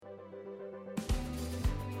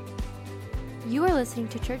You are listening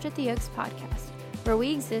to Church at the Oaks podcast, where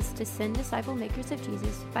we exist to send disciple makers of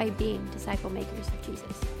Jesus by being disciple makers of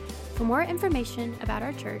Jesus. For more information about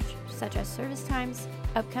our church, such as service times,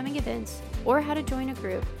 upcoming events, or how to join a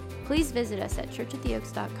group, please visit us at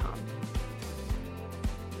churchattheoaks.com.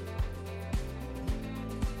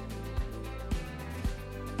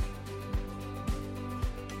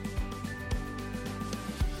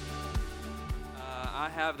 I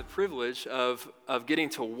have the privilege of getting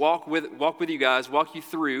to walk with you guys, walk you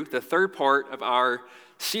through the third part of our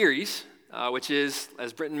series, which is,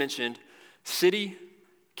 as Brenton mentioned, City,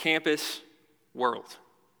 Campus, World.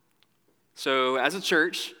 So as a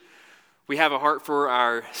church, we have a heart for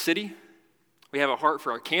our city, we have a heart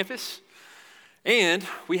for our campus, and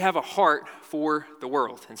we have a heart for the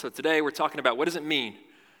world. And so today we're talking about what does it mean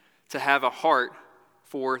to have a heart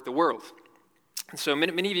for the world. And so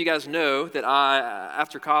many of you guys know that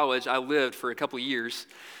after college, I lived for a couple years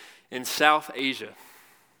in South Asia.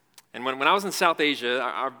 And when I was in South Asia,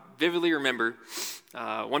 I vividly remember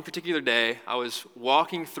one particular day, I was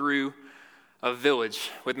walking through a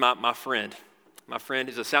village with my friend. My friend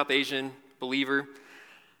is a South Asian believer.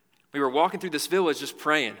 We were walking through this village just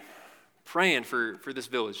praying for this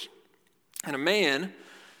village. And a man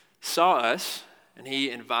saw us, and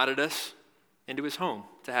he invited us into his home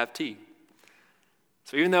to have tea.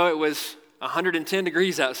 So even though it was 110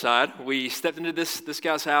 degrees outside, we stepped into this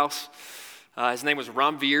guy's house. His name was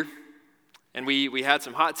Ramveer, and we had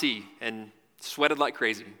some hot tea and sweated like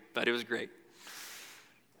crazy, but it was great.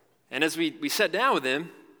 And as we sat down with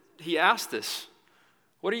him, he asked us,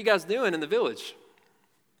 "What are you guys doing in the village?"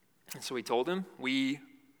 And so we told him, we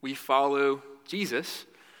follow Jesus,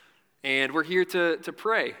 and we're here to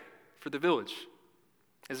pray for the village.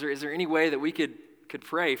 Is there any way that we could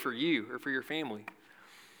pray for you or for your family?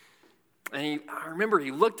 And I remember he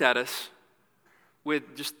looked at us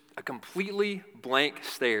with just a completely blank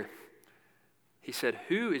stare. He said,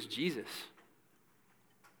 "Who is Jesus?"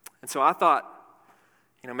 And so I thought,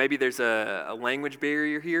 maybe there's a language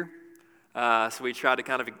barrier here. So we tried to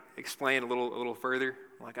kind of explain a little further.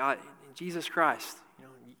 Like, Jesus Christ,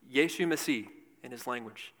 Yeshu Masih in his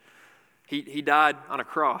language. He died on a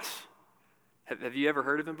cross. Have you ever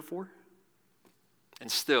heard of him before? And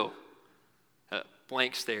still, a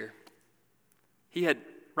blank stare.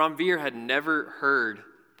 Ramveer had never heard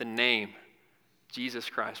the name Jesus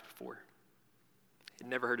Christ before. He'd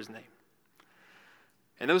never heard his name.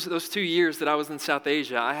 And those 2 years that I was in South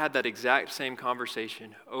Asia, I had that exact same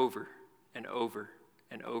conversation over and over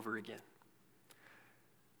and over again.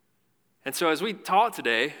 And so as we talk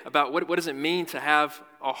today about what does it mean to have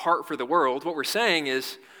a heart for the world, what we're saying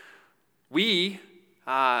is what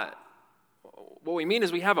we mean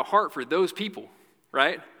is we have a heart for those people,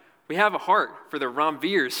 right? We have a heart for the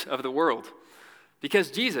Ramveers of the world because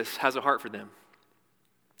Jesus has a heart for them.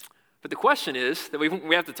 But the question is that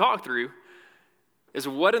we have to talk through is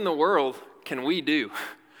what in the world can we do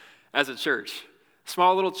as a church?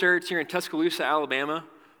 Small little church here in Tuscaloosa, Alabama,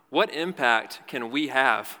 what impact can we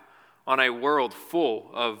have on a world full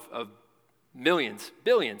of millions,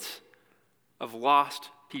 billions of lost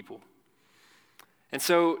people? And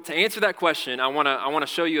so to answer that question, I want to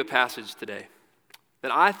show you a passage today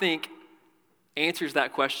that I think answers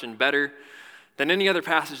that question better than any other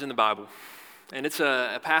passage in the Bible. And it's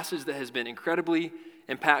a passage that has been incredibly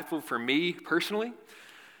impactful for me personally.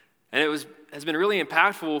 And has been really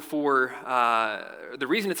impactful for, the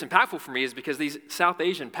reason it's impactful for me is because these South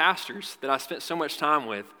Asian pastors that I spent so much time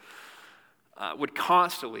with would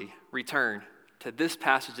constantly return to this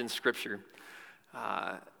passage in Scripture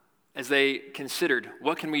as they considered,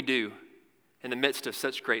 what can we do in the midst of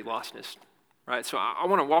such great lostness? Right, so I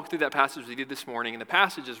want to walk through that passage we did this morning, and the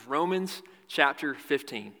passage is Romans chapter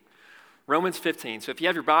 15. Romans 15. So if you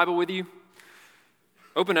have your Bible with you,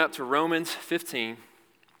 open up to Romans 15.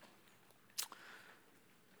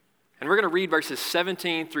 And we're going to read verses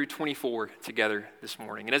 17 through 24 together this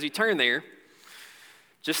morning. And as you turn there,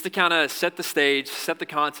 just to kind of set the stage, set the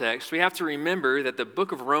context, we have to remember that the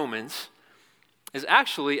book of Romans is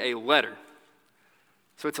actually a letter.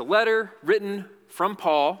 So it's a letter written from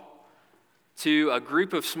Paul to a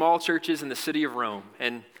group of small churches in the city of Rome.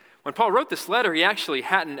 And when Paul wrote this letter, he actually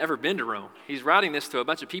hadn't ever been to Rome. He's writing this to a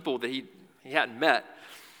bunch of people that he hadn't met.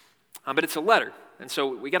 But it's a letter. And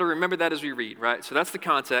so we got to remember that as we read, right? So that's the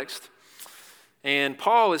context. And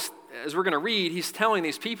Paul is, as we're going to read, he's telling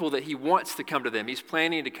these people that he wants to come to them. He's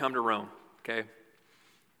planning to come to Rome, okay?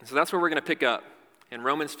 And so that's where we're going to pick up in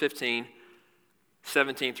Romans 15,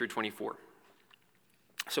 17 through 24.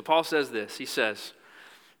 So Paul says this. He says,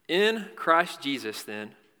 "In Christ Jesus,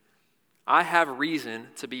 then, I have reason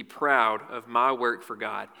to be proud of my work for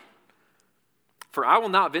God. For I will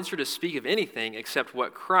not venture to speak of anything except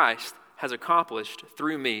what Christ has accomplished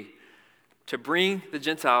through me to bring the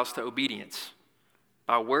Gentiles to obedience,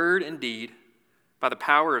 by word and deed, by the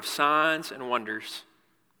power of signs and wonders,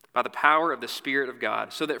 by the power of the Spirit of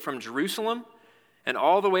God, so that from Jerusalem and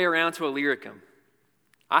all the way around to Illyricum,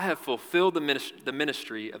 I have fulfilled the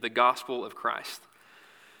ministry of the gospel of Christ.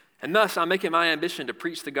 And thus I make it my ambition to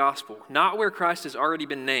preach the gospel, not where Christ has already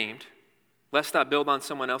been named, lest I build on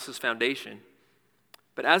someone else's foundation.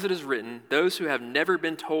 But as it is written, those who have never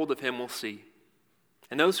been told of him will see,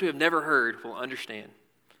 and those who have never heard will understand.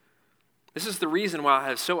 This is the reason why I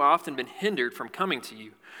have so often been hindered from coming to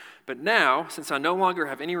you. But now, since I no longer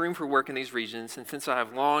have any room for work in these regions, and since I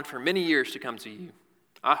have longed for many years to come to you,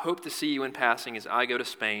 I hope to see you in passing as I go to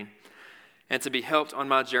Spain, and to be helped on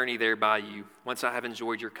my journey there by you, once I have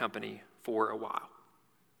enjoyed your company for a while.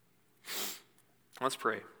 Let's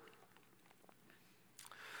pray.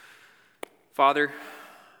 Father,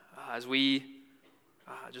 as we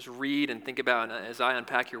just read and think about, and as I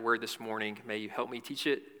unpack your word this morning, may you help me teach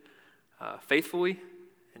it faithfully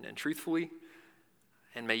and truthfully,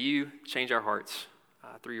 and may you change our hearts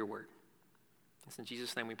through your word. It's in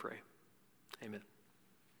Jesus' name we pray. Amen.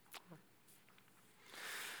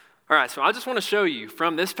 All right, so I just want to show you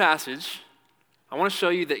from this passage, I want to show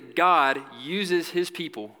you that God uses his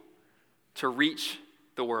people to reach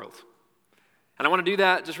the world. And I want to do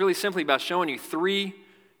that just really simply by showing you three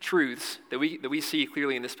truths that we see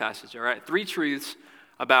clearly in this passage, all right? Three truths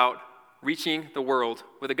about reaching the world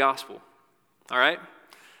with the gospel, all right?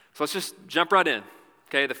 So let's just jump right in,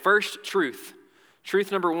 okay? The first truth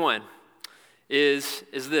number one, is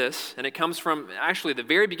this, and it comes from actually the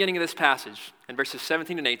very beginning of this passage in verses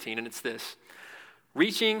 17 and 18, and it's this.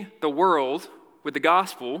 Reaching the world with the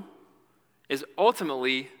gospel is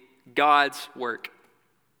ultimately God's work.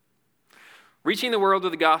 Reaching the world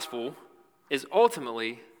with the gospel is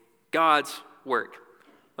ultimately God's work.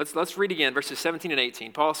 Let's read again, verses 17 and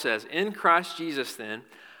 18. Paul says, "In Christ Jesus then,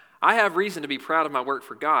 I have reason to be proud of my work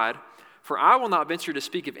for God, for I will not venture to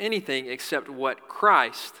speak of anything except what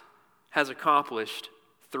Christ has accomplished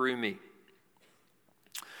through me."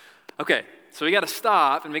 Okay, so we got to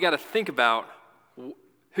stop and we got to think about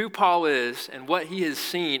who Paul is and what he has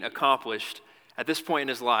seen accomplished at this point in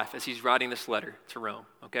his life as he's writing this letter to Rome,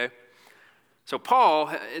 okay? So Paul,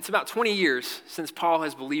 it's about 20 years since Paul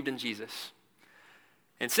has believed in Jesus.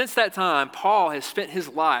 And since that time, Paul has spent his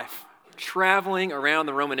life traveling around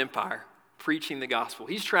the Roman Empire, preaching the gospel.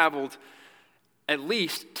 He's traveled at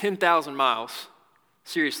least 10,000 miles.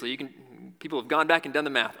 Seriously, people have gone back and done the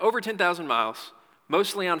math. Over 10,000 miles,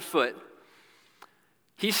 mostly on foot.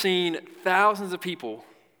 He's seen thousands of people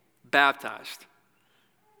baptized.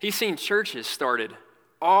 He's seen churches started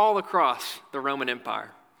all across the Roman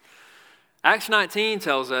Empire. Acts 19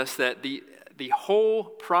 tells us that the whole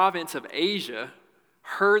province of Asia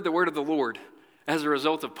heard the word of the Lord as a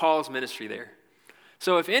result of Paul's ministry there.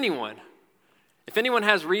 So if anyone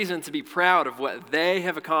has reason to be proud of what they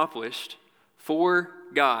have accomplished for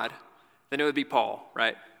God, then it would be Paul,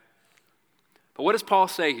 right? But what does Paul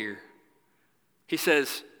say here? He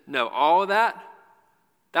says, no, all of that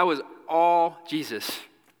was all Jesus.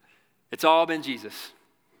 It's all been Jesus.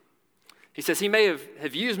 He says he may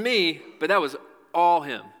have used me, but that was all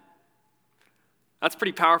him. That's a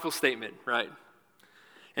pretty powerful statement, right?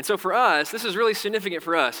 And so for us, this is really significant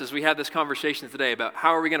for us as we have this conversation today about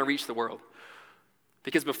how are we going to reach the world.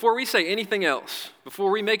 Because before we say anything else,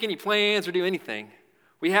 before we make any plans or do anything,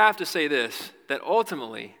 we have to say this, that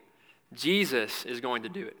ultimately, Jesus is going to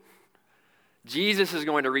do it. Jesus is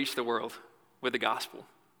going to reach the world with the gospel.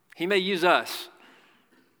 He may use us,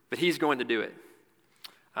 but he's going to do it.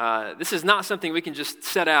 This is not something we can just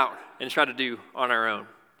set out and try to do on our own.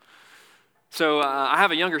 So I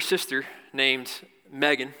have a younger sister named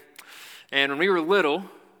Megan, and when we were little,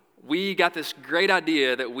 we got this great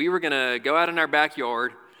idea that we were going to go out in our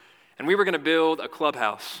backyard and we were going to build a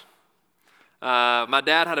clubhouse. My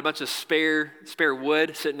dad had a bunch of spare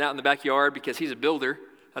wood sitting out in the backyard because he's a builder.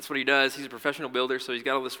 That's what he does. He's a professional builder, so he's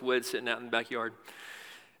got all this wood sitting out in the backyard.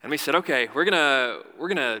 And we said, okay, we're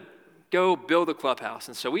gonna go build a clubhouse.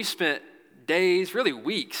 And so we spent days, really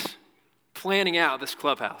weeks, planning out this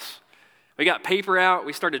clubhouse. We got paper out.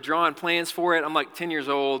 We started drawing plans for it. I'm like 10 years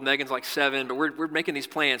old. Megan's like 7. But we're making these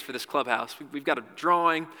plans for this clubhouse. We've got a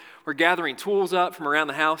drawing. We're gathering tools up from around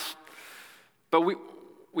the house. But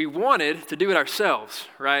we wanted to do it ourselves,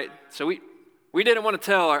 right? So we didn't want to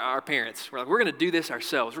tell our parents. We're like, we're going to do this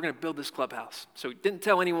ourselves. We're going to build this clubhouse. So we didn't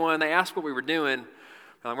tell anyone. They asked what we were doing.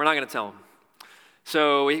 We're not going to tell them.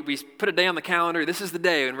 So we put a day on the calendar. This is the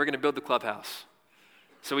day when we're going to build the clubhouse.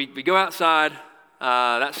 So we go outside.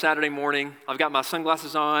 that Saturday morning. I've got my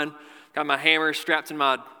sunglasses on, got my hammer strapped on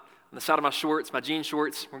the side of my shorts, my jean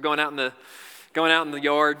shorts. We're going out in the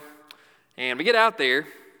yard, and we get out there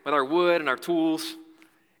with our wood and our tools,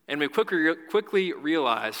 and we quickly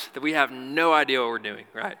realize that we have no idea what we're doing,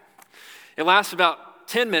 right? It lasts about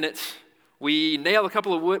 10 minutes. We nail a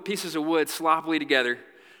couple of pieces of wood sloppily together,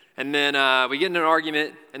 and then we get in an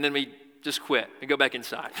argument, and then we just quit and go back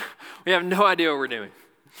inside. We have no idea what we're doing.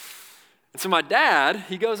 And so my dad,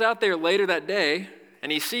 he goes out there later that day,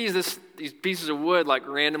 and he sees these pieces of wood like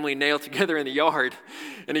randomly nailed together in the yard,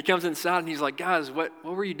 and he comes inside, and he's like, guys, what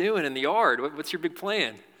were you doing in the yard? What's your big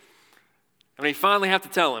plan? And we finally have to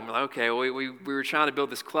tell him, like, okay, well, we were trying to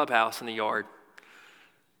build this clubhouse in the yard.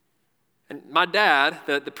 And my dad,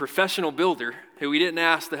 the professional builder, who we didn't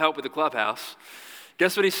ask to help with the clubhouse,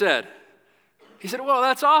 guess what he said? He said, well,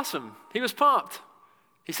 that's awesome. He was pumped.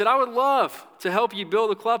 He said, I would love to help you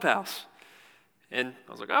build a clubhouse. And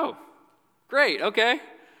I was like, oh, great, okay.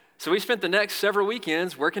 So we spent the next several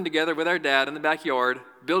weekends working together with our dad in the backyard,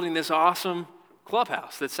 building this awesome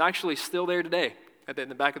clubhouse that's actually still there today in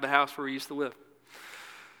the back of the house where we used to live.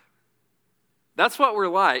 That's what we're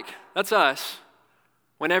like. That's us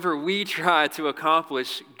whenever we try to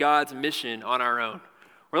accomplish God's mission on our own.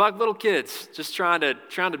 We're like little kids just trying to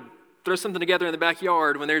throw something together in the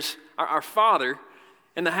backyard when there's our Father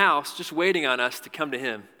in the house just waiting on us to come to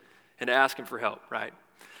Him and to ask Him for help, right?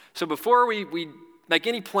 So before we make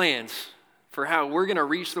any plans for how we're going to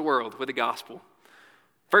reach the world with the gospel,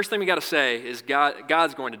 first thing we got to say is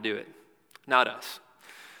God's going to do it, not us.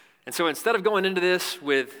 And so instead of going into this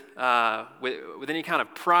with any kind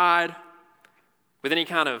of pride, with any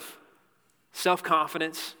kind of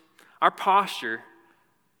self-confidence, our posture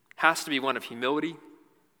has to be one of humility,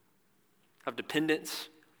 of dependence,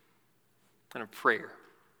 and of prayer,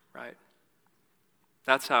 right?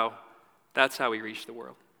 That's how we reach the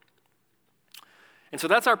world. And so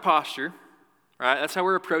that's our posture, right? That's how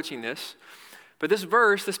we're approaching this. But this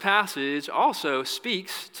verse, this passage, also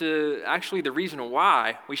speaks to actually the reason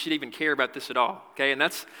why we should even care about this at all, okay? And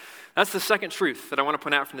that's the second truth that I want to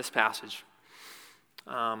point out from this passage.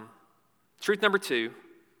 Truth number 2,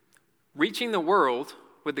 reaching the world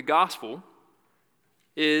with the gospel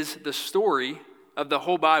is the story of the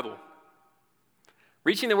whole Bible.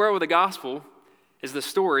 Reaching the world with the gospel is the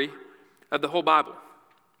story of the whole Bible.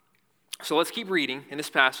 So let's keep reading in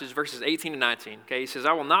this passage, verses 18 and 19. Okay, he says,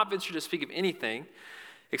 I will not venture to speak of anything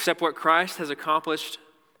except what Christ has accomplished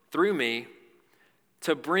through me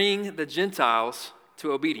to bring the Gentiles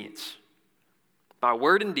to obedience, by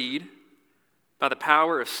word and deed, by the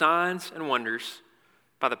power of signs and wonders,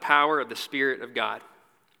 by the power of the Spirit of God.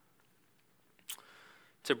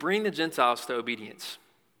 To bring the Gentiles to obedience.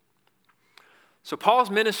 So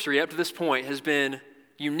Paul's ministry up to this point has been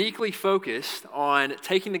uniquely focused on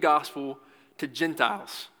taking the gospel to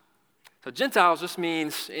Gentiles. So Gentiles just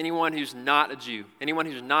means anyone who's not a Jew, anyone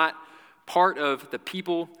who's not part of the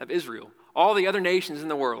people of Israel, all the other nations in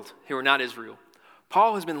the world who are not Israel.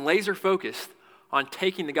 Paul has been laser focused on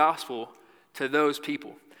taking the gospel to those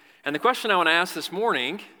people. And the question I want to ask this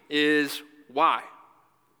morning is why?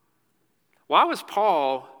 Why was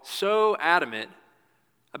Paul so adamant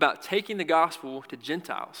about taking the gospel to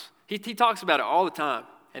Gentiles? He talks about it all the time.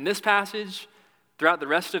 In this passage, throughout the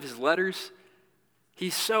rest of his letters,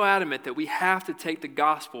 he's so adamant that we have to take the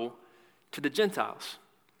gospel to the Gentiles.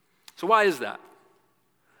 So why is that?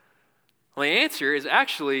 Well, the answer is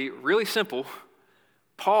actually really simple.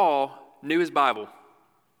 Paul knew his Bible.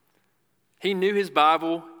 He knew his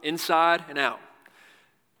Bible inside and out.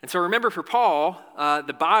 And so remember, for Paul,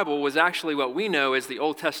 the Bible was actually what we know as the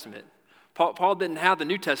Old Testament. Paul didn't have the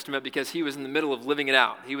New Testament because he was in the middle of living it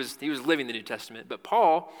out. He was living the New Testament. But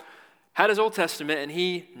Paul had his Old Testament, and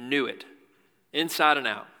he knew it inside and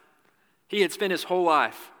out. He had spent his whole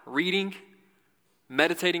life reading,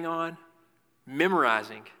 meditating on,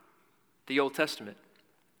 memorizing the Old Testament.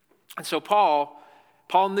 And so Paul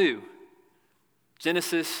knew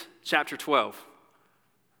Genesis chapter 12,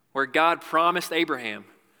 where God promised Abraham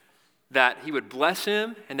that he would bless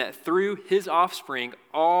him and that through his offspring,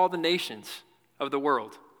 all the nations of the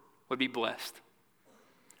world would be blessed.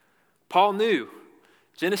 Paul knew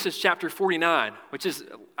Genesis chapter 49, which is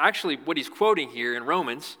actually what he's quoting here in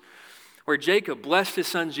Romans, where Jacob blessed his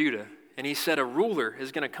son Judah, and he said, a ruler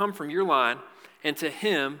is going to come from your line, and to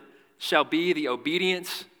him shall be the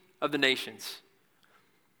obedience of the nations.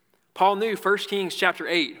 Paul knew 1 Kings chapter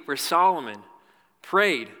 8, where Solomon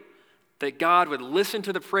prayed that God would listen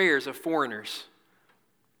to the prayers of foreigners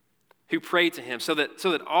who prayed to him so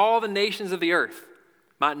that all the nations of the earth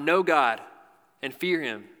might know God and fear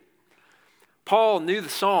him. Paul knew the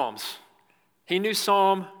Psalms. He knew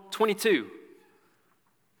Psalm 22,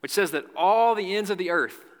 which says that all the ends of the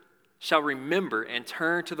earth shall remember and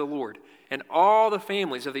turn to the Lord, and all the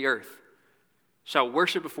families of the earth shall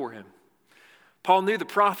worship before him. Paul knew the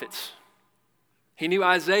prophets. He knew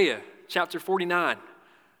Isaiah chapter 49,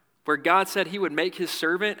 where God said he would make his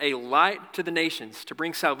servant a light to the nations to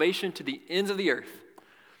bring salvation to the ends of the earth.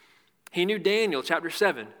 He knew Daniel chapter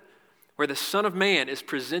 7, where the Son of Man is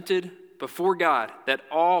presented before God, that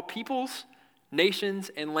all peoples, nations,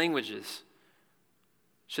 and languages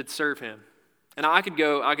should serve him. And I could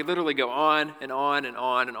literally go on and on and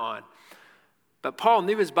on and on. But Paul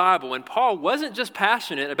knew his Bible, and Paul wasn't just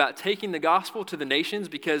passionate about taking the gospel to the nations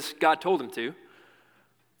because God told him to.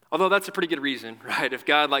 Although that's a pretty good reason, right? If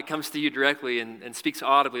God comes to you directly and speaks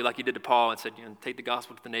audibly like he did to Paul and said, take the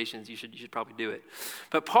gospel to the nations, you should probably do it.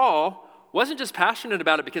 But Paul wasn't just passionate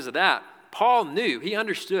about it because of that. Paul knew, he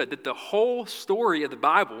understood that the whole story of the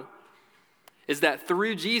Bible is that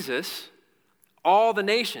through Jesus, all the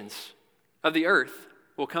nations of the earth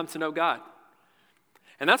will come to know God.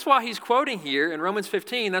 And that's why he's quoting here in Romans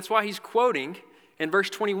 15, that's why he's quoting in verse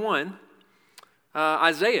 21,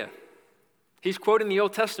 Isaiah. He's quoting the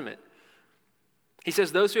Old Testament. He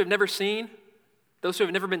says, those who have never seen, those who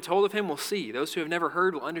have never been told of him will see. Those who have never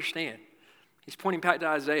heard will understand. He's pointing back to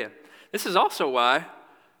Isaiah. This is also why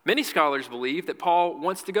many scholars believe that Paul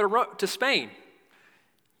wants to go to Spain.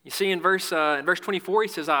 You see in verse 24, he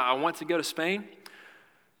says, I want to go to Spain.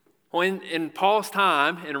 Well, in Paul's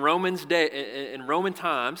time, in Roman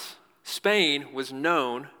times, Spain was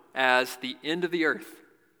known as the end of the earth.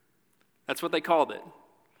 That's what they called it.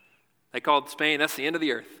 They called Spain, that's the end of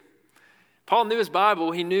the earth. Paul knew his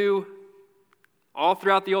Bible. He knew all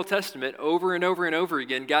throughout the Old Testament, over and over and over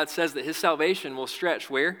again, God says that his salvation will stretch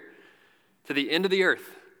where? To the end of the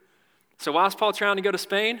earth. So why is Paul trying to go to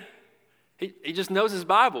Spain? He just knows his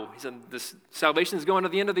Bible. He said, this salvation is going to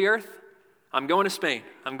the end of the earth. I'm going to Spain.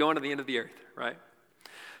 I'm going to the end of the earth, right?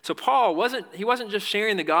 So Paul wasn't just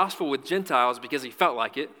sharing the gospel with Gentiles because he felt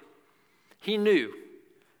like it. He knew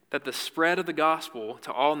that the spread of the gospel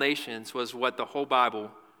to all nations was what the whole Bible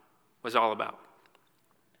was all about.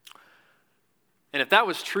 And if that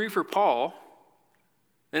was true for Paul,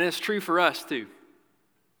 then it's true for us too.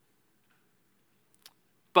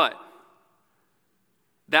 But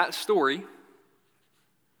that story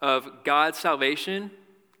of God's salvation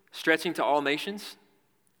stretching to all nations,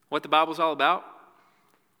 what the Bible's all about,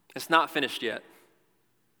 it's not finished yet.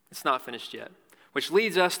 It's not finished yet. Which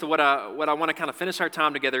leads us to what I want to kind of finish our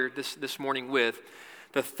time together this morning with,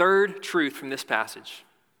 the third truth from this passage.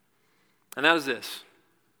 And that is this,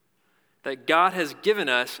 that God has given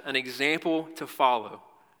us an example to follow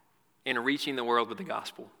in reaching the world with the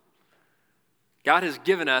gospel. God has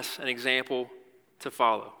given us an example to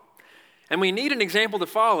follow. And we need an example to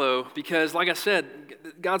follow because, like I said,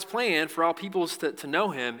 God's plan for all peoples to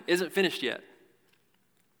know him isn't finished yet.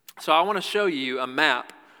 So I want to show you a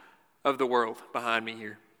map of the world behind me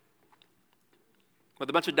here with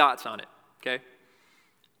a bunch of dots on it, okay?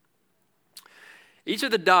 Each of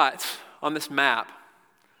the dots on this map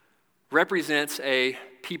represents a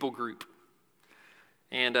people group.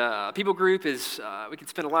 And a people group is, we could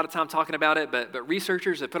spend a lot of time talking about it, but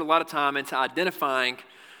researchers have put a lot of time into identifying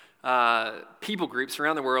people groups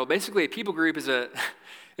around the world. Basically, a people group is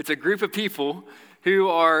it's a group of people who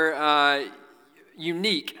are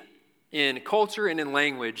unique in culture and in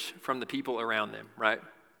language from the people around them, right?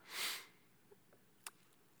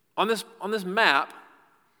 On this map,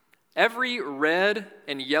 every red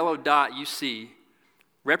and yellow dot you see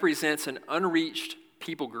represents an unreached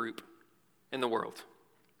people group in the world.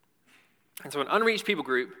 And so an unreached people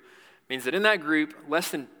group means that in that group, less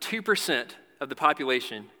than 2% of the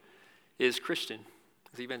population is Christian,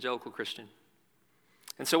 is evangelical Christian.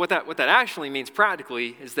 And so what that actually means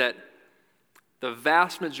practically is that the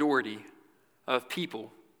vast majority of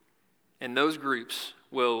people in those groups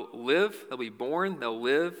will live, they'll be born, they'll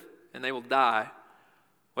live, and they will die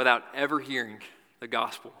without ever hearing the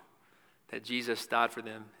gospel that Jesus died for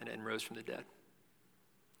them and rose from the dead.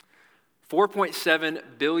 4.7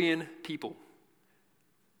 billion people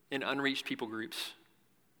in unreached people groups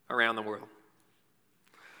around the world.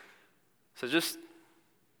 So just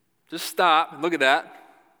stop and look at that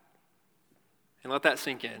and let that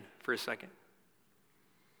sink in for a second.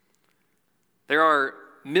 There are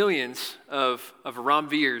millions of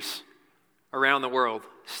Ramvirs around the world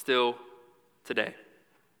still today.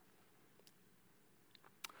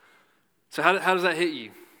 So how does that hit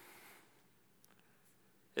you?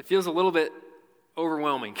 It feels a little bit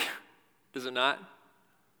overwhelming, does it not?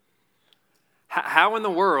 How in the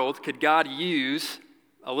world could God use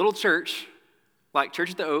a little church like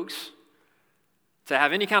Church at the Oaks to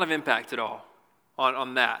have any kind of impact at all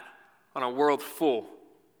on that, on a world full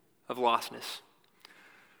of lostness.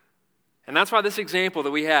 And that's why this example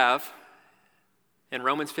that we have in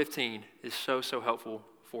Romans 15 is so helpful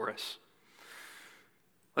for us.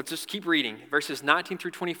 Let's just keep reading. Verses 19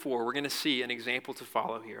 through 24, we're going to see an example to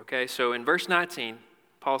follow here, okay? So in verse 19,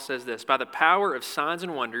 Paul says this, by the power of signs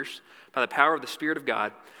and wonders, by the power of the Spirit of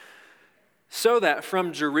God, so that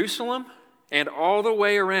from Jerusalem and all the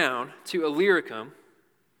way around to Illyricum,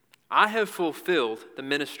 I have fulfilled the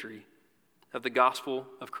ministry of the gospel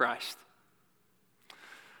of Christ.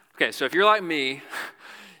 Okay, so if you're like me,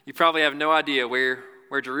 you probably have no idea where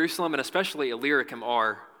Jerusalem and especially Illyricum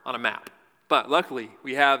are on a map. But luckily,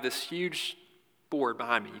 we have this huge board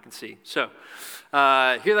behind me you can see. So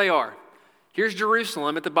here they are. Here's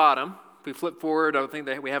Jerusalem at the bottom. If we flip forward, I think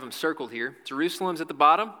that we have them circled here. Jerusalem's at the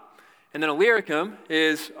bottom, and then Illyricum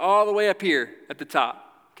is all the way up here at the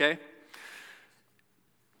top, okay?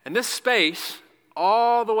 And this space,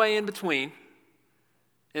 all the way in between,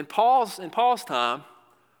 in Paul's time,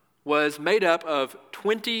 was made up of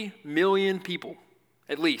 20 million people,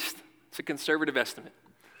 at least. It's a conservative estimate.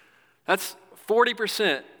 That's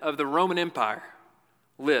 40% of the Roman Empire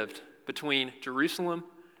lived between Jerusalem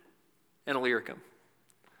and Illyricum.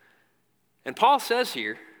 And Paul says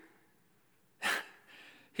here,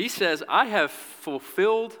 he says, I have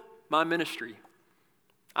fulfilled my ministry.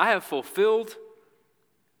 I have fulfilled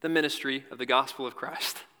the ministry of the gospel of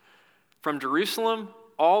Christ. From Jerusalem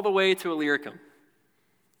all the way to Illyricum.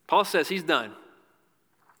 Paul says he's done.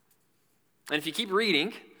 And if you keep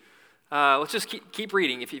reading, let's just keep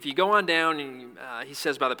reading. If you go on down, and he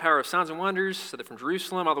says, by the power of signs and wonders, so that from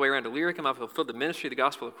Jerusalem all the way around to Illyricum, I've fulfilled the ministry of the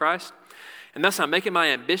gospel of Christ. And thus I'm making my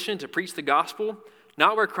ambition to preach the gospel,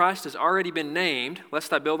 not where Christ has already been named,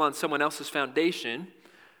 lest I build on someone else's foundation.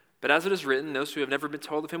 But as it is written, those who have never been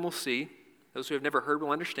told of him will see. Those who have never heard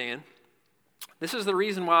will understand. This is the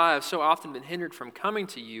reason why I've so often been hindered from coming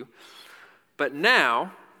to you. But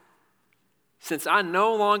now, since I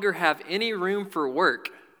no longer have any room for work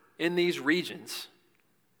in these regions,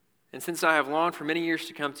 and since I have longed for many years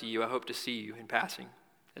to come to you, I hope to see you in passing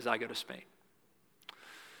as I go to Spain.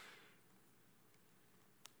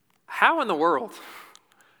 How in the world,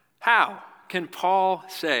 how can Paul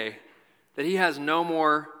say that he has no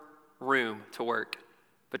more room to work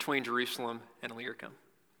between Jerusalem and Illyricum?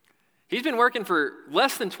 He's been working for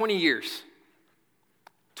less than 20 years.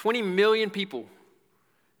 20 million people.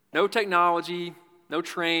 No technology, no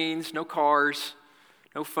trains, no cars,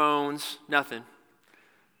 no phones, nothing.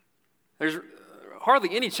 There's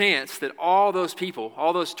hardly any chance that all those people,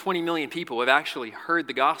 all those 20 million people have actually heard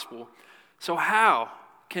the gospel. So how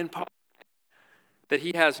can Paul say that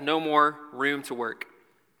he has no more room to work?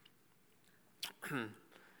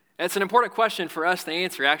 It's an important question for us to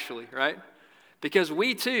answer, actually, right? Because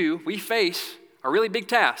we face a really big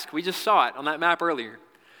task. We just saw it on that map earlier.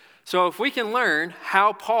 So if we can learn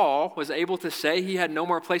how Paul was able to say he had no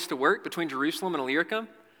more place to work between Jerusalem and Illyricum,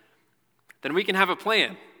 then we can have a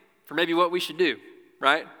plan for maybe what we should do,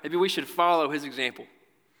 right? Maybe we should follow his example.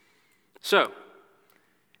 So,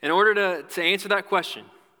 in order to answer that question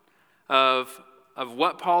of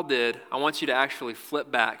what Paul did, I want you to actually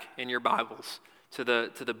flip back in your Bibles to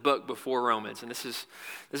the book before Romans. And this is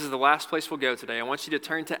the last place we'll go today. I want you to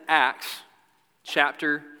turn to Acts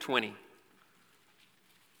chapter 20.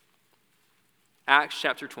 Acts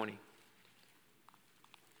chapter 20.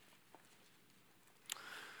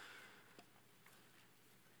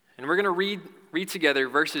 And we're going to read together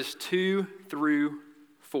verses 2 through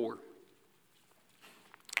 4.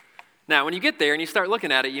 Now, when you get there and you start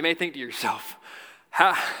looking at it, you may think to yourself,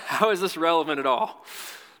 how is this relevant at all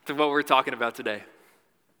to what we're talking about today?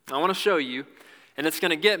 I want to show you, and it's going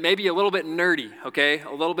to get maybe a little bit nerdy, okay?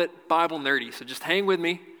 A little bit Bible nerdy. So just hang with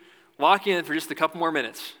me. Lock in for just a couple more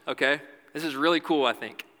minutes, okay? This is really cool, I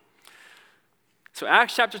think. So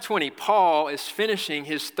Acts chapter 20, Paul is finishing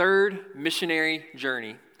his third missionary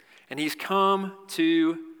journey, and he's come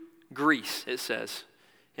to Greece, it says,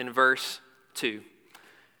 in verse 2.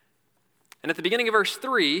 And at the beginning of verse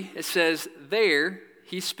 3, it says, there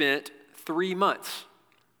he spent 3 months.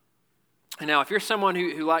 And now, if you're someone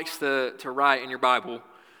who likes to write in your Bible,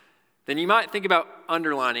 then you might think about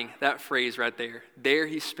underlining that phrase right there. There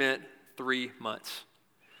he spent 3 months.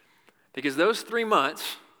 Because those 3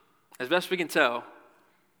 months, as best we can tell,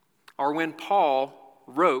 are when Paul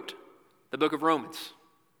wrote the book of Romans.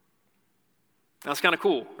 That's kind of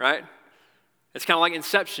cool, right? It's kind of like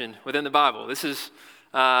Inception within the Bible. This is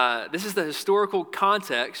the historical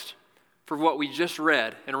context for what we just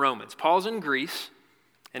read in Romans. Paul's in Greece,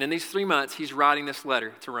 and in these 3 months, he's writing this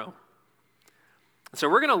letter to Rome. And so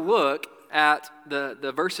we're going to look at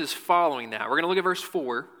the verses following that. We're going to look at verse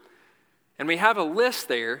 4, and we have a list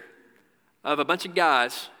there of a bunch of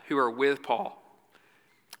guys who are with Paul.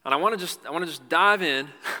 And I want to just dive in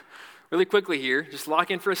really quickly here, just lock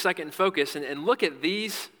in for a second and focus and look at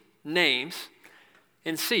these names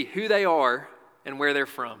and see who they are and where they're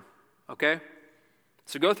from, okay?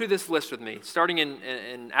 So go through this list with me, starting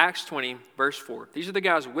in Acts 20, verse 4. These are the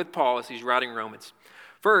guys with Paul as he's writing Romans.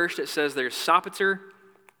 First, it says there's Sopater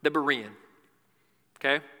the Berean,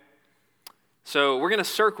 okay? So we're going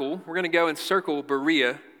to go and circle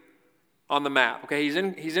Berea on the map, okay?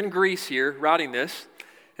 He's in Greece here writing this,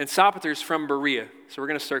 and Sopater's from Berea. So we're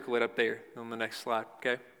going to circle it up there on the next slide,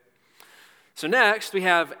 okay? So next, we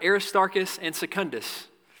have Aristarchus and Secundus,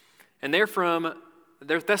 and they're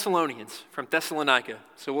Thessalonians, from Thessalonica.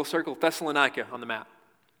 So we'll circle Thessalonica on the map.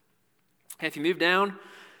 And if you move down,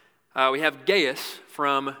 we have Gaius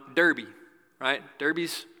from Derbe, right?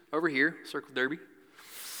 Derbe's over here, circle Derbe.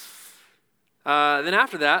 Then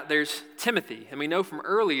after that, there's Timothy, and we know from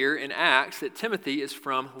earlier in Acts that Timothy is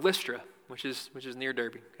from Lystra, which is near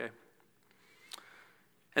Derbe, okay?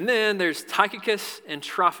 And then there's Tychicus and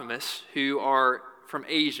Trophimus, who are from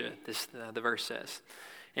Asia, the verse says.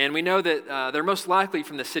 And we know that they're most likely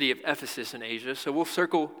from the city of Ephesus in Asia, so we'll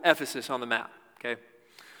circle Ephesus on the map, okay?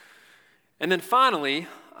 And then finally,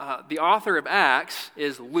 the author of Acts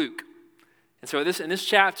is Luke. And so in this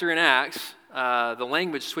chapter in Acts, the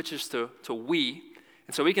language switches to we,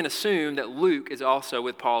 and so we can assume that Luke is also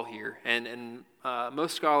with Paul here. And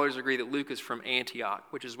most scholars agree that Luke is from Antioch,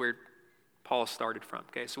 which is where Paul started from.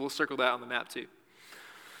 Okay, so we'll circle that on the map too.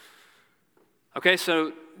 Okay,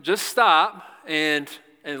 so just stop and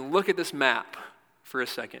look at this map for a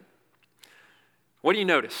second. What do you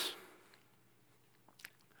notice?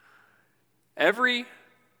 Every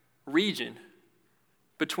region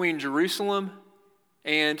between Jerusalem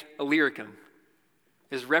and Illyricum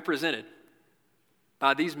is represented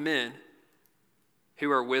by these men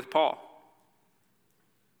who are with Paul.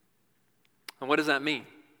 And what does that mean?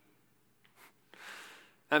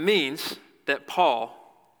 That means that Paul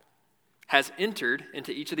has entered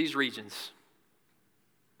into each of these regions.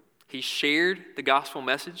 He shared the gospel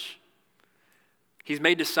message. He's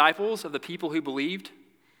made disciples of the people who believed.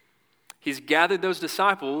 He's gathered those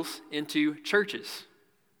disciples into churches.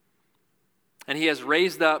 And he has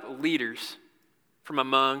raised up leaders from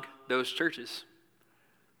among those churches.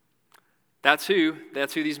 That's who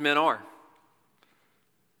these men are.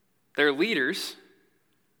 They're leaders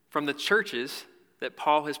from the churches that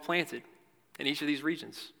Paul has planted in each of these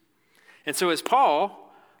regions. And so as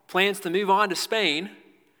Paul plans to move on to Spain,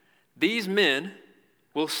 these men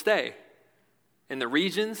will stay in the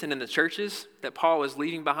regions and in the churches that Paul is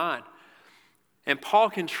leaving behind. And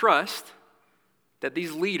Paul can trust that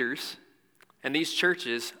these leaders and these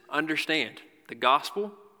churches understand the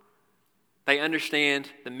gospel, they understand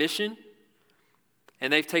the mission,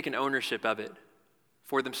 and they've taken ownership of it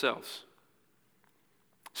for themselves.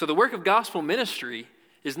 So the work of gospel ministry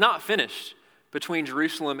is not finished between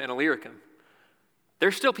Jerusalem and Illyricum.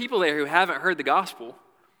 There's still people there who haven't heard the gospel,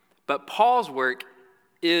 but Paul's work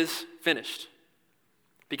is finished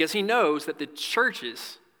because he knows that the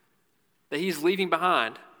churches that he's leaving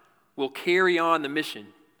behind will carry on the mission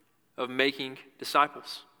of making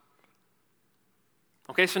disciples.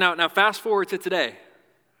 Okay, so now fast forward to today.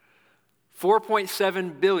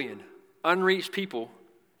 4.7 billion unreached people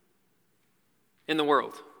in the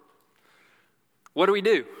world. What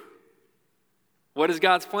do? What is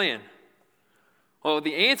God's plan? Well,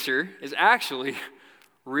 the answer is actually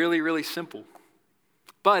really, really simple,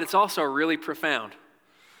 but it's also really profound.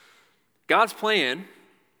 God's plan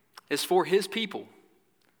is for his people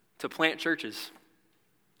to plant churches.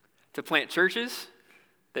 To plant churches,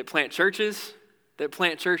 that plant churches, that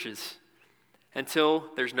plant churches, until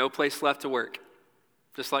there's no place left to work,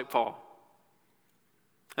 just like Paul.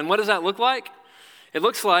 And what does that look like? It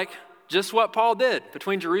looks like just what Paul did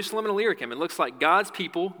between Jerusalem and Illyricum. It looks like God's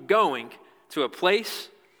people going to a place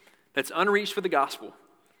that's unreached for the gospel,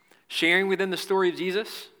 sharing within the story of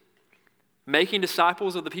Jesus, making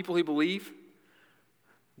disciples of the people who believe,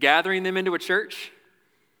 gathering them into a church,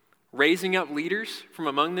 raising up leaders from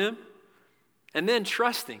among them, and then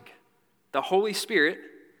trusting the Holy Spirit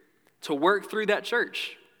to work through that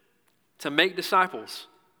church, to make disciples,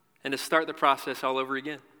 and to start the process all over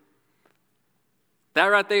again. That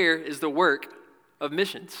right there is the work of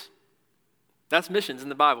missions. That's missions in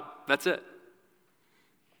the Bible. That's it.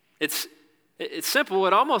 It's simple.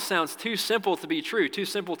 It almost sounds too simple to be true, too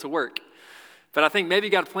simple to work. But I think maybe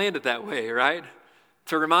God planned it that way, right?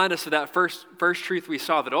 To remind us of that first truth we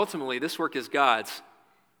saw, that ultimately this work is God's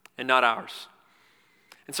and not ours.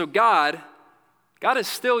 And so God is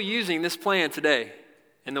still using this plan today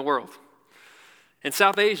in the world. In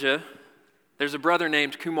South Asia, there's a brother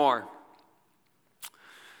named Kumar.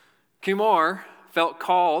 Kumar felt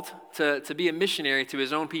called to be a missionary to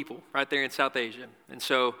his own people right there in South Asia. And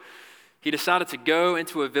so he decided to go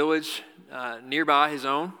into a village nearby his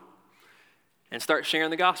own and start sharing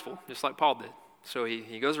the gospel, just like Paul did. So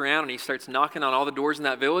he goes around and he starts knocking on all the doors in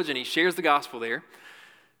that village and he shares the gospel there.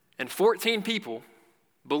 And 14 people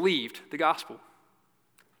believed the gospel.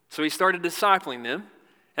 So he started discipling them,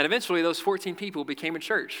 and eventually those 14 people became a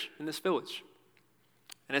church in this village.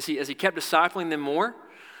 And as he kept discipling them more,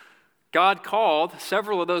 God called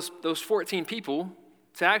several of those 14 people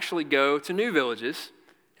to actually go to new villages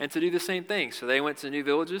and to do the same thing. So they went to new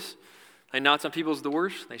villages, they knocked on people's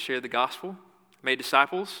doors, they shared the gospel, made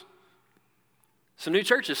disciples. Some new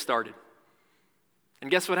churches started.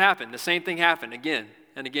 And guess what happened? The same thing happened again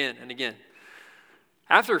and again and again.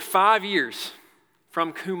 After 5 years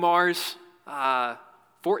from Kumar's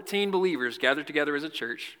 14 believers gathered together as a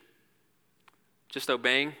church, just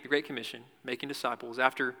obeying the Great Commission, making disciples,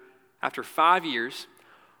 after 5 years,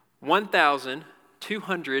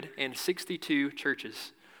 1,262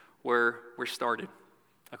 churches were started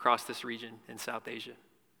across this region in South Asia.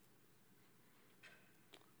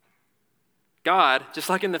 God, just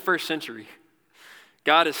like in the first century,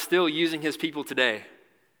 God is still using his people today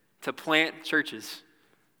to plant churches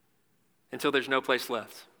until there's no place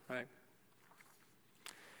left, right?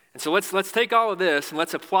 And so let's take all of this and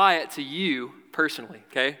let's apply it to you personally,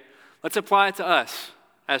 okay? Let's apply it to us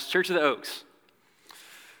as Church of the Oaks.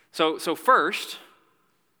 So first,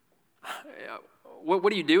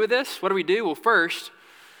 what do you do with this? What do we do? Well, first,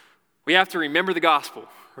 we have to remember the gospel,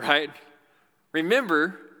 right?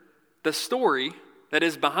 Remember the story that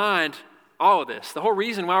is behind all of this. The whole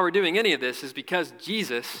reason why we're doing any of this is because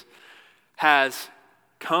Jesus has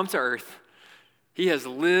come to earth. He has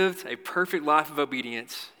lived a perfect life of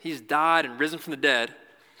obedience. He's died and risen from the dead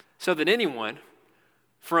so that anyone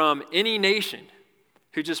from any nation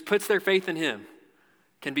who just puts their faith in him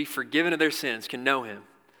can be forgiven of their sins, can know him.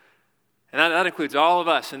 And that includes all of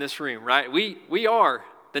us in this room, right? We are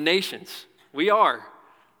the nations. We are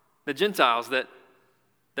the Gentiles that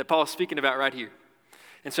Paul is speaking about right here.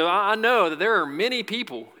 And so I know that there are many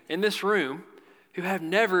people in this room who have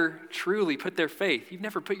never truly put their faith. You've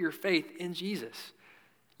never put your faith in Jesus.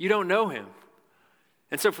 You don't know him.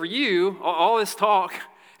 And so for you, all this talk,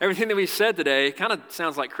 everything that we said today kind of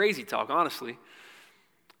sounds like crazy talk, honestly.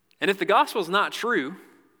 And if the gospel is not true,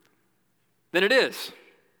 then it is.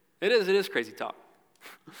 It is crazy talk.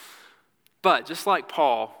 But just like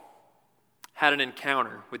Paul had an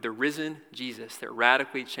encounter with the risen Jesus that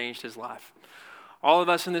radically changed his life, all of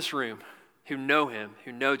us in this room who know him,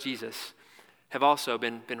 who know Jesus, have also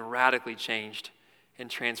been radically changed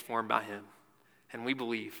and transformed by him. And we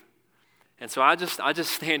believe. And so I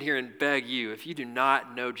just stand here and beg you, if you do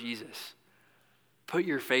not know Jesus, put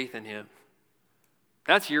your faith in him.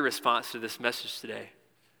 That's your response to this message today.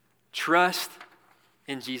 Trust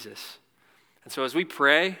in Jesus. And so as we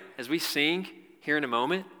pray, as we sing here in a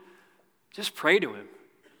moment, just pray to him.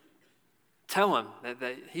 Tell him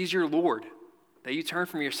that he's your Lord, that you turn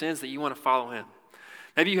from your sins, that you want to follow him.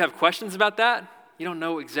 Maybe you have questions about that. You don't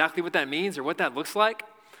know exactly what that means or what that looks like.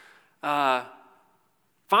 Find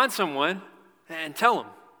someone and tell them.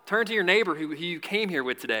 Turn to your neighbor who you came here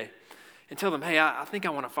with today and tell them, hey, I think I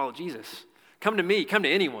want to follow Jesus. Come to me. Come to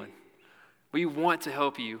anyone. We want to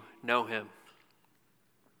help you know him.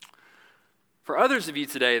 For others of you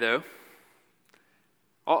today, though,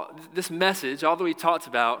 this message, all that we talked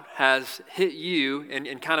about, has hit you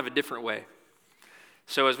in kind of a different way.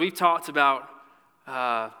 So as we've talked about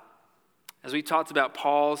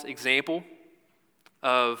Paul's example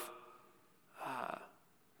of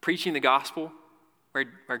preaching the gospel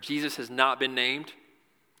where Jesus has not been named,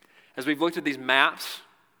 as we've looked at these maps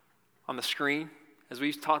on the screen, as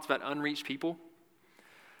we've talked about unreached people,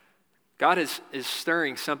 God is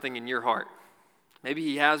stirring something in your heart. Maybe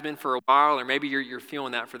he has been for a while, or maybe you're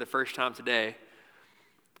feeling that for the first time today.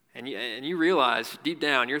 And you realize deep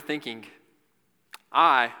down, you're thinking,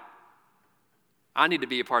 I need to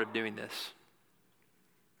be a part of doing this.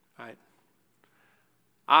 Right?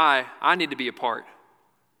 I need to be a part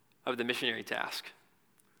of the missionary task.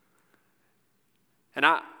 And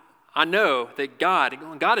I know that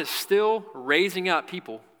God is still raising up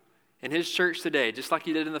people in his church today, just like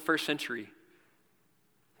he did in the first century,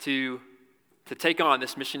 to take on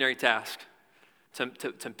this missionary task, to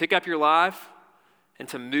pick up your life and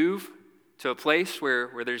to move to a place where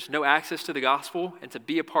there's no access to the gospel and to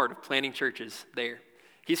be a part of planting churches there.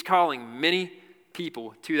 He's calling many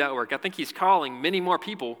people to that work. I think he's calling many more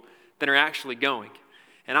people than are actually going.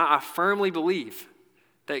 And I firmly believe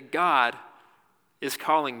that God is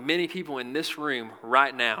calling many people in this room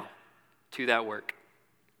right now to that work.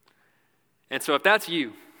 And so if that's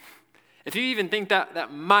you, if you even think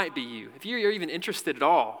that might be you, if you're even interested at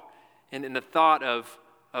all in the thought of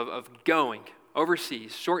going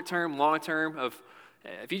overseas, short-term, long-term,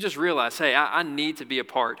 if you just realize, hey, I need to be a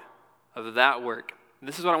part of that work, and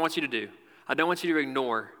this is what I want you to do. I don't want you to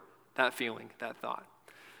ignore that feeling, that thought.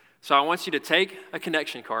 So I want you to take a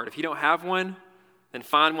connection card. If you don't have one, then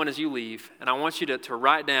find one as you leave, and I want you to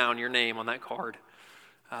write down your name on that card.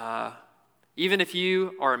 Even if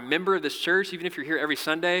you are a member of this church, even if you're here every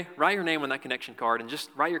Sunday, write your name on that connection card and just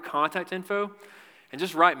write your contact info and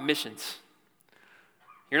just write missions.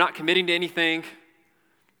 You're not committing to anything,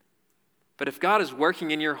 but if God is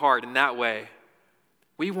working in your heart in that way,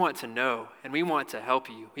 we want to know and we want to help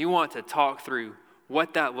you. We want to talk through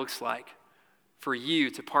what that looks like for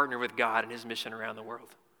you to partner with God in his mission around the world,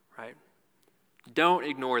 right? Don't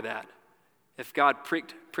ignore that if God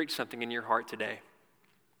pricked something in your heart today.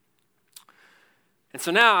 And so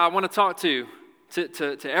now I want to talk to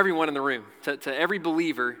everyone in the room, to every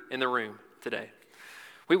believer in the room today.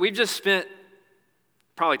 We've just spent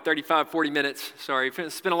probably 35, 40 minutes,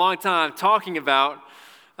 spent a long time talking about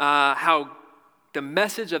how the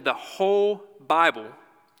message of the whole Bible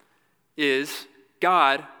is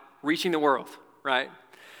God reaching the world, right?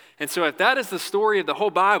 And so if that is the story of the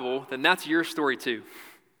whole Bible, then that's your story too.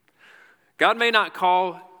 God may not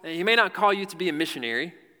call you to be a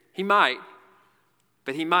missionary. He might,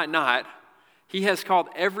 but he might not. He has called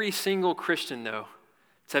every single Christian, though,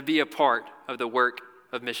 to be a part of the work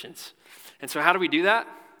of missions. And so how do we do that?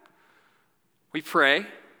 We pray,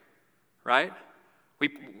 right?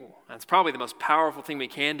 That's probably the most powerful thing we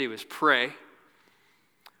can do is pray.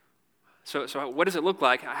 So what does it look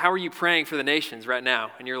like? How are you praying for the nations right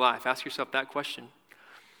now in your life? Ask yourself that question.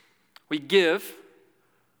 We give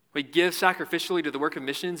sacrificially to the work of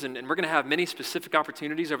missions, and we're going to have many specific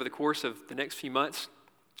opportunities over the course of the next few months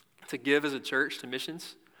to give as a church to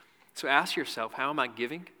missions. So ask yourself, how am I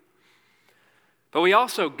giving? But we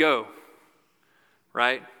also go,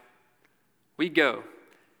 right? We go.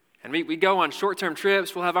 And we go on short-term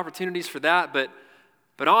trips. We'll have opportunities for that. But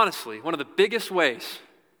honestly, one of the biggest ways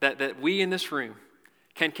that we in this room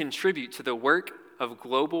can contribute to the work of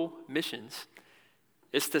global missions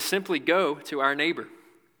is to simply go to our neighbor,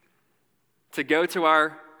 to go to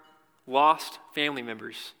our lost family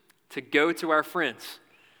members, to go to our friends,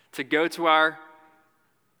 to go to our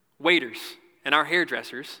waiters and our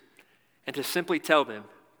hairdressers, and to simply tell them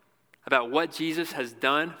about what Jesus has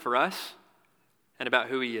done for us and about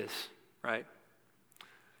who he is, right?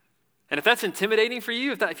 And if that's intimidating for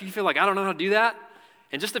you, if you feel like, I don't know how to do that,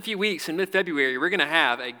 in just a few weeks in mid-February, we're going to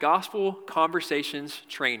have a gospel conversations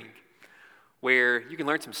training where you can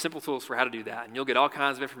learn some simple tools for how to do that, and you'll get all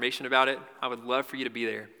kinds of information about it. I would love for you to be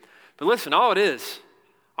there. But listen, all it is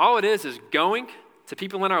going to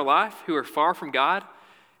people in our life who are far from God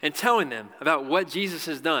and telling them about what Jesus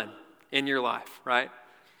has done in your life, right?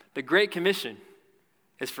 The Great Commission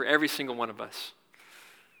is for every single one of us.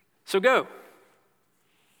 So go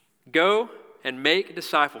and make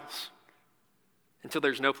disciples until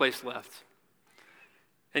there's no place left.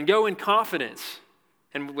 And go in confidence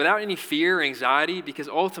and without any fear or anxiety, because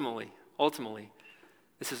ultimately,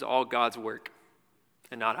 this is all God's work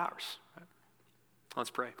and not ours. Right?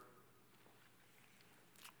 Let's pray.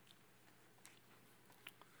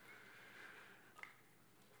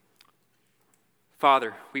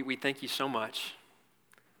 Father, we thank you so much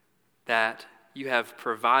that you have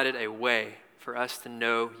provided a way for us to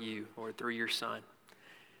know you, Lord, through your Son.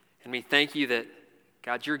 And we thank you that,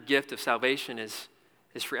 God, your gift of salvation is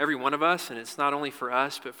for every one of us, and it's not only for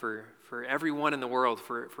us, but for everyone in the world,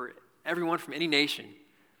 for everyone from any nation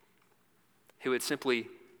who would simply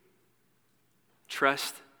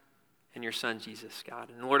trust in your Son, Jesus, God.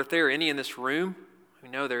 And Lord, if there are any in this room, we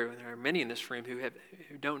know there are many in this room who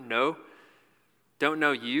don't know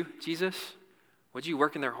you, Jesus, would you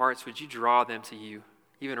work in their hearts? Would you draw them to you,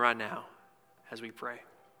 even right now, as we pray?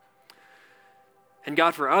 And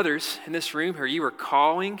God, for others in this room who you are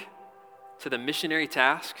calling to the missionary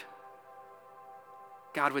task,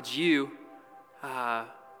 God, would you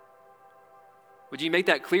make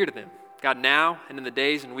that clear to them? God, now and in the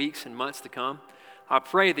days and weeks and months to come, I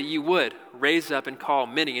pray that you would raise up and call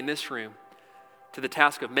many in this room to the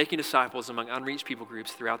task of making disciples among unreached people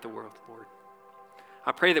groups throughout the world, Lord.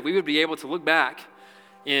 I pray that we would be able to look back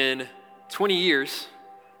in 20 years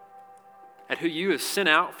at who you have sent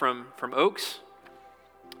out from Oaks.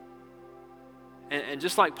 And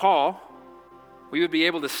just like Paul, we would be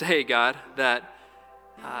able to say, God, that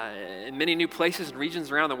in many new places and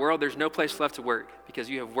regions around the world, there's no place left to work because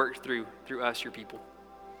you have worked through us, your people.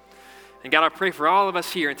 And God, I pray for all of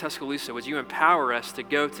us here in Tuscaloosa, would you empower us to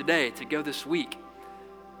go today, to go this week,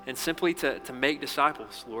 and simply to make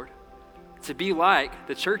disciples, Lord, to be like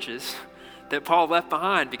the churches that Paul left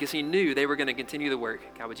behind because he knew they were going to continue the work.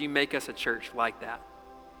 God, would you make us a church like that?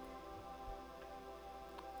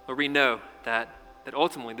 Lord, we know that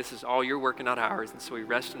ultimately this is all your work and not ours, and so we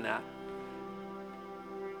rest in that.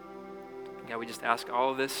 And God, we just ask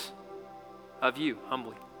all of this of you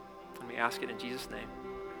humbly, and we ask it in Jesus' name.